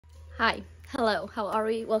Hi, hello, how are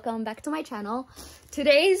we? Welcome back to my channel.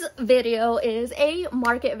 Today's video is a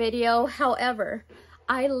market video. However,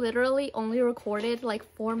 I literally only recorded like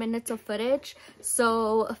 4 minutes of footage,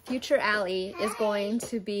 so future Allie is going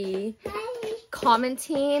to be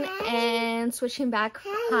commenting and switching back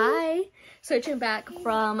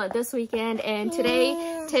from this weekend, and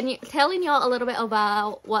today telling y'all a little bit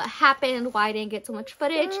about what happened, why I didn't get so much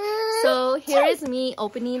footage. So here is me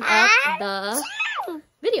opening up the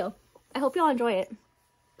video. I hope y'all enjoy it.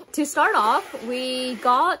 To start off, we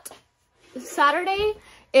got Saturday.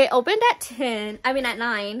 It opened at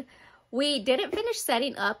 9. We didn't finish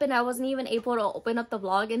setting up and I wasn't even able to open up the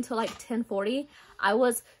vlog until like 10:40. I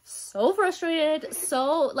was so frustrated.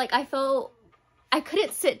 So like I felt I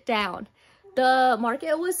couldn't sit down. The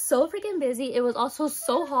market was so freaking busy. It was also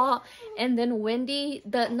so hot and then windy.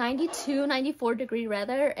 The 94 degree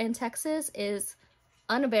weather in Texas is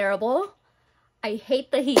unbearable. I hate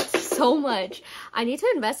the heat so much. I need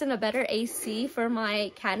to invest in a better AC for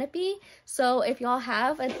my canopy. So if y'all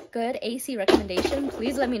have a good AC recommendation,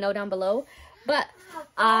 please let me know down below. But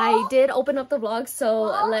I did open up the vlog, so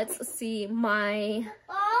let's see my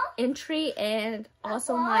entry and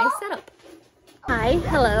also my setup. Hi,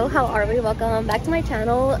 hello, how are we? Welcome back to my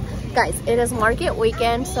channel. Guys, it is market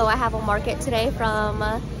weekend, so I have a market today from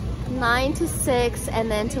 9 to 6 and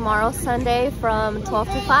then tomorrow Sunday from 12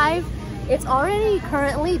 to 5. It's already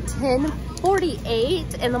currently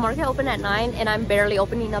 10:48 and the market opened at 9 and I'm barely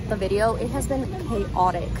opening up the video. It has been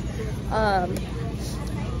chaotic.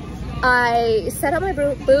 I set up my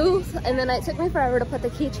booth and then it took me forever to put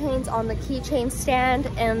the keychains on the keychain stand,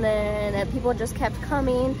 and then people just kept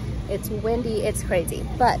coming. It's windy, it's crazy,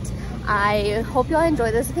 but I hope y'all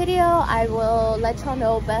enjoy this video. I will let y'all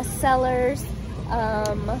know best sellers,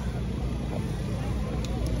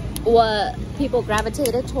 what people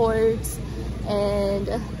gravitated towards, and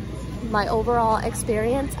my overall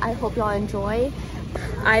experience. I hope y'all enjoy.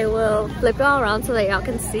 I will flip y'all around so that y'all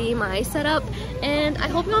can see my setup, and I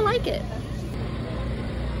hope y'all like it.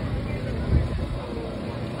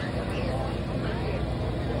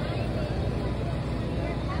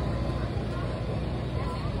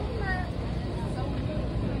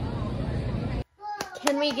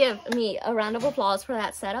 Can we give me a round of applause for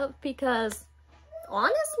that setup? Because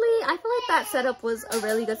honestly, I feel like that setup was a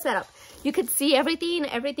really good setup. You could see everything.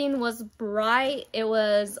 Everything was bright. It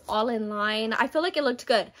was all in line. I feel like it looked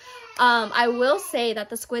good. I will say that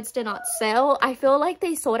the squids did not sell. I feel like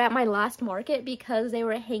they sold at my last market because they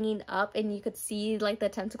were hanging up and you could see like the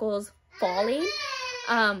tentacles falling.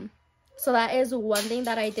 So that is one thing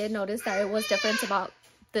that I did notice that it was different about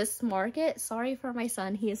this market. Sorry for my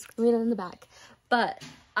son. He is screaming in the back. But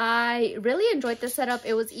I really enjoyed this setup.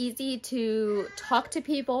 It was easy to talk to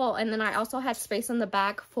people, and then I also had space in the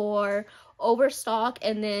back for overstock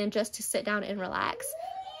and then just to sit down and relax.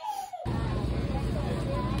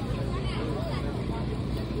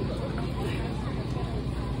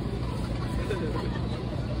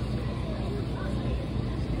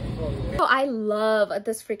 So I love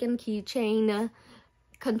this freaking keychain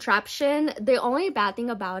contraption. The only bad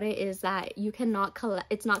thing about it is that you cannot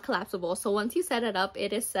it's not collapsible, so once you set it up,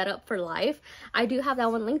 it is set up for life. I do have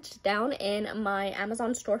that one linked down in my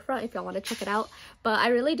Amazon storefront if y'all want to check it out, but I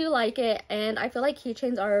really do like it, and I feel like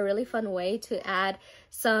keychains are a really fun way to add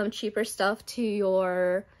some cheaper stuff to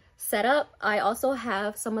your setup. I also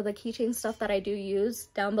have some of the keychain stuff that I do use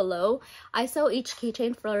down below. I sell each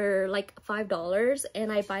keychain for like $5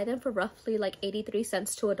 and I buy them for roughly like 83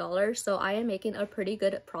 cents to $1, so I am making a pretty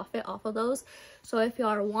good profit off of those. So if you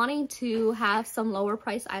are wanting to have some lower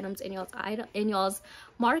price items in y'all's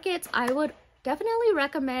markets, I would definitely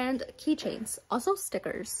recommend keychains. Also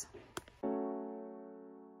stickers.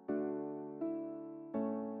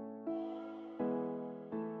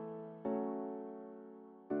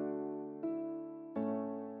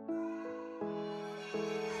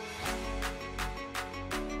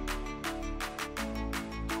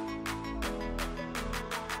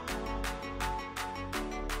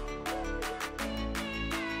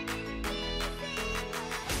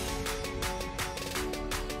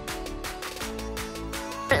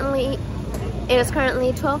 It is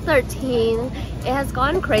currently 12:13. It has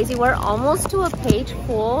gone crazy. We're almost to a page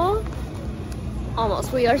full.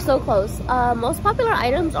 Almost. We are so close. Most popular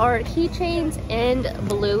items are keychains and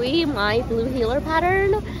Bluey, my blue healer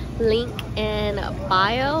pattern. Link in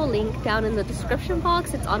bio, link down in the description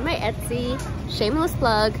box. It's on my Etsy. Shameless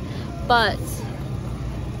plug. But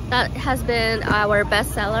that has been our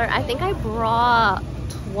best seller. I think I brought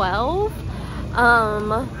 12.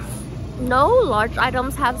 No large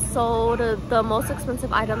items have sold. The most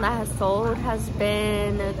expensive item that has sold has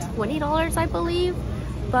been $20, I believe.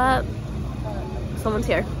 but someone's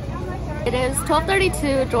here. It is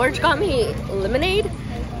 12:32. George got me lemonade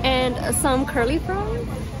and some curly fries.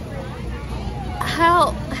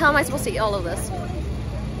 How am I supposed to eat all of this?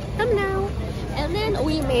 Let me know. And then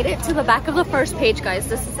we made it to the back of the first page, guys.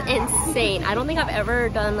 This is insane. I don't think I've ever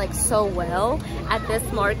done like so well at this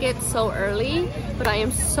market so early, but I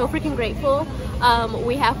am so freaking grateful.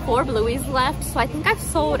 We have 4 blueies left, so I think I've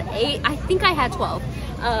sold 8. I think I had 12.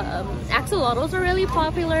 Axolotls are really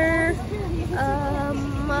popular.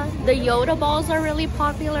 The Yoda balls are really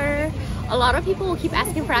popular. A lot of people will keep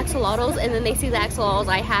asking for axolotls, and then they see the axolotls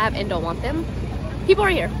I have and don't want them. People are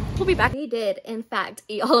here. We'll be back. We did, in fact,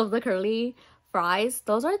 eat all of the curly fries.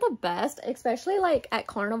 Those are the best, especially like at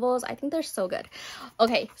carnivals. I think they're so good.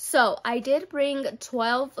 Okay, so I did bring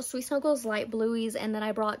 12 Sweet Snuggles light blueies, and then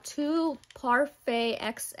I brought 2 Parfait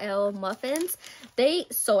XL muffins. They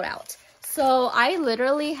sold out. So I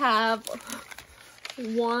literally have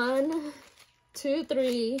 1, 2,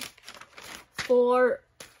 3, 4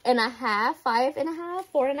 and a half, 5 and a half,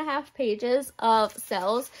 4 and a half pages of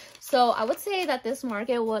sales. So I would say that this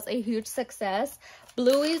market was a huge success.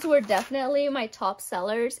 Blueies were definitely my top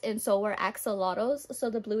sellers, and so were axolotls. So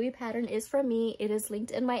the bluey pattern is from me. It is linked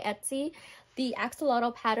in my Etsy. The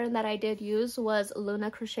axolotl pattern that I did use was Luna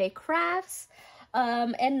Crochet Crafts.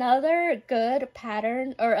 Another good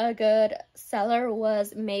pattern or a good seller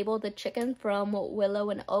was Mabel the chicken from Willow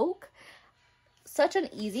and Oak. Such an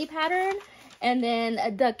easy pattern. And then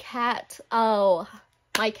the cat, oh,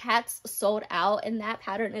 my cat's sold out, and that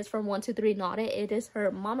pattern is from 123 Knotted. It is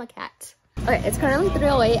her mama cat. Okay, it's currently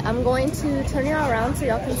 3:08. I'm going to turn you around so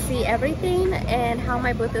y'all can see everything and how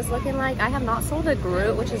my booth is looking like. I have not sold a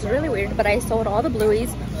Groot, which is really weird, but I sold all the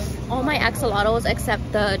blueies, all my axolotls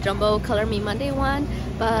except the jumbo Color Me Monday one.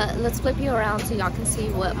 But let's flip you around so y'all can see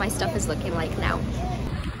what my stuff is looking like now.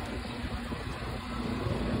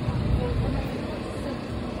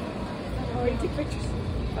 Take pictures.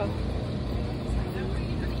 Oh.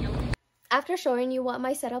 After showing you what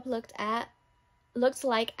my setup looked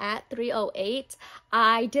like at 3:08,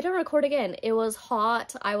 I didn't record again. It was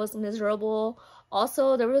hot. I was miserable.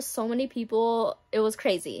 Also, there was so many people. It was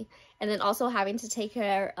crazy. And then also having to take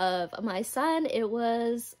care of my son, it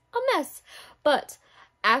was a mess. But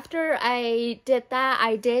after I did that,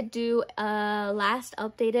 I did do a last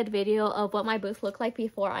updated video of what my booth looked like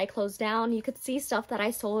before I closed down. You could see stuff that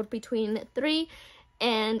I sold between 3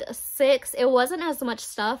 and 6. It wasn't as much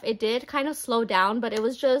stuff. It did kind of slow down, but it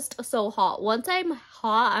was just so hot. Once I'm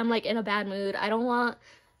hot, I'm like in a bad mood. I don't want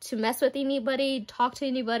to mess with anybody, talk to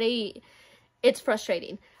anybody. It's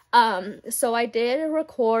frustrating. So I did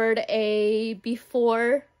record a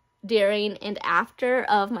before, during, and after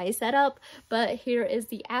of my setup, but here is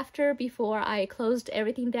the after before I closed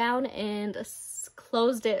everything down and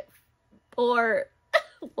closed it for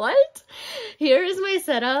what? Here is my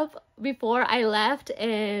setup before I left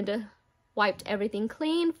and wiped everything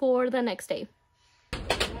clean for the next day.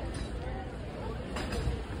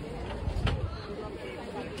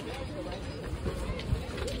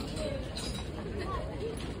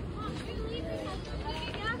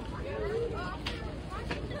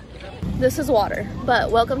 This is water.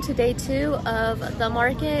 But welcome to day 2 of the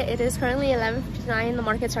market. It is currently 11:59. The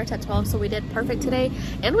market starts at 12, so we did perfect today,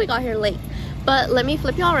 and we got here late. But let me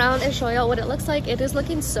flip y'all around and show y'all what it looks like. It is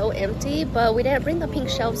looking so empty, but we didn't bring the pink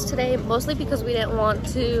shelves today, mostly because we didn't want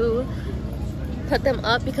to put them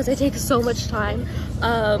up because they take so much time.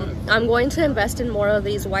 I'm going to invest in more of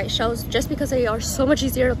these white shelves just because they are so much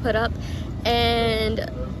easier to put up,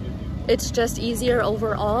 and it's just easier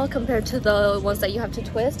overall compared to the ones that you have to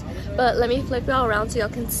twist. But let me flip y'all around so y'all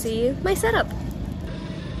can see my setup.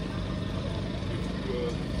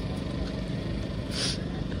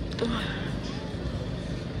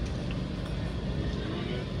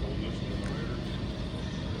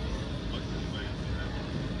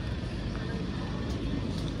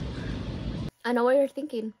 I know what you're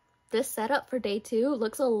thinking. This setup for day 2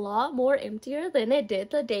 looks a lot more emptier than it did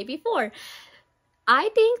the day before. I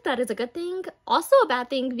think that is a good thing. Also a bad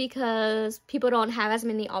thing because people don't have as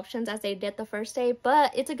many options as they did the first day,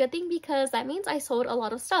 but it's a good thing because that means I sold a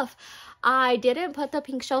lot of stuff. I didn't put the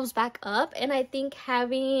pink shelves back up, and I think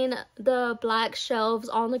having the black shelves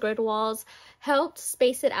on the grid walls helped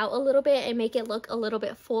space it out a little bit and make it look a little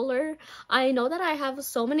bit fuller. I know that I have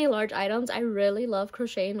so many large items. I really love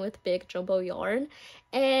crocheting with big jumbo yarn,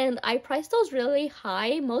 and I priced those really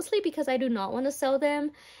high, mostly because I do not want to sell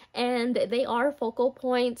them, and they are focal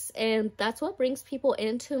points, and that's what brings people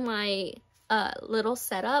into my little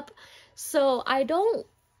setup. So I don't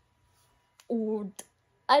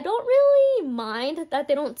really mind that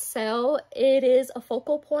they don't sell. It is a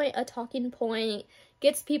focal point, a talking point.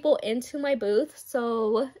 gets people into my booth.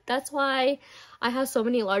 So that's why I have so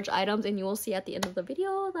many large items, and you will see at the end of the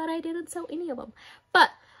video that I didn't sell any of them. But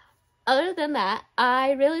other than that,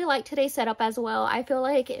 I really like today's setup as well. I feel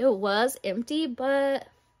like it was empty, but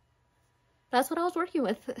that's what I was working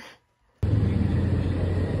with.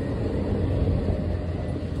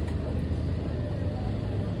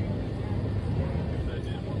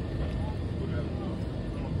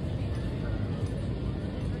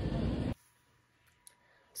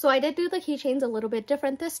 So I did do the keychains a little bit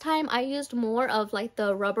different this time. I used more of like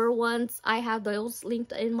the rubber ones. I have those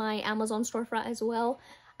linked in my Amazon storefront as well.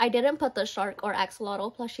 I didn't put the shark or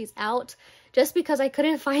axolotl plushies out just because I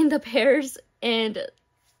couldn't find the pairs and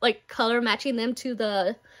like color matching them to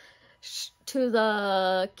the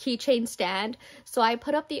keychain stand. So I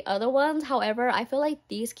put up the other ones. However, I feel like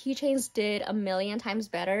these keychains did a million times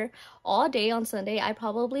better. All day on Sunday, I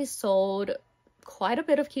probably sold quite a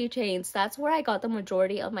bit of keychains. That's where I got the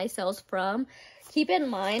majority of my sales from. Keep in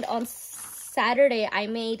mind, on Saturday I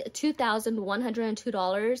made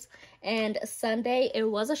 $2,102, and Sunday it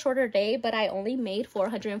was a shorter day, but I only made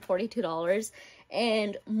 $442,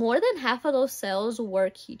 and more than half of those sales were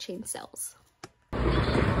keychain sales.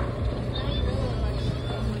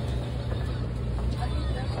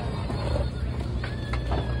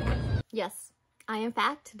 Yes, I in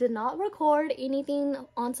fact did not record anything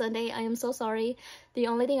on Sunday. I am so sorry. The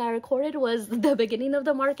only thing I recorded was the beginning of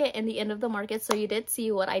the market and the end of the market, so you did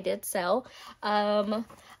see what I did sell. I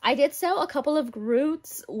did sell a couple of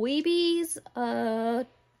Groots, Weebies,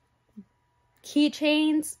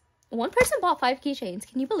 keychains. One person bought 5 keychains.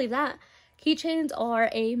 Can you believe that? Keychains are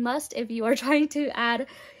a must if you are trying to add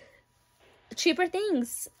cheaper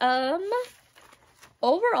things.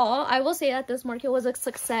 Overall, I will say that this market was a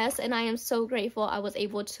success, and I am so grateful I was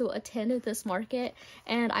able to attend this market,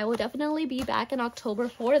 and I will definitely be back in October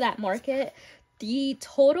for that market. The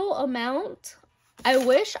total amount, I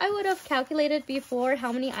wish I would have calculated before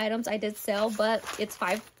how many items I did sell, but it's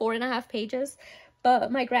 4.5 pages.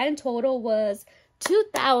 But my grand total was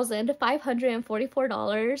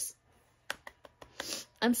 $2,544.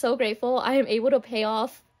 I'm so grateful. I am able to pay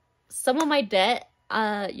off some of my debt.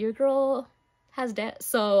 Your girl has debt,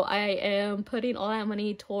 so I am putting all that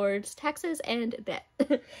money towards taxes and debt.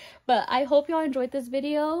 But I hope y'all enjoyed this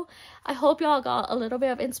video. I hope y'all got a little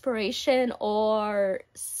bit of inspiration or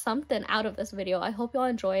something out of this video. I hope y'all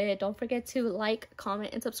enjoy it. Don't forget to like,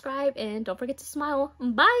 comment, and subscribe, and don't forget to smile.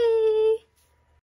 Bye.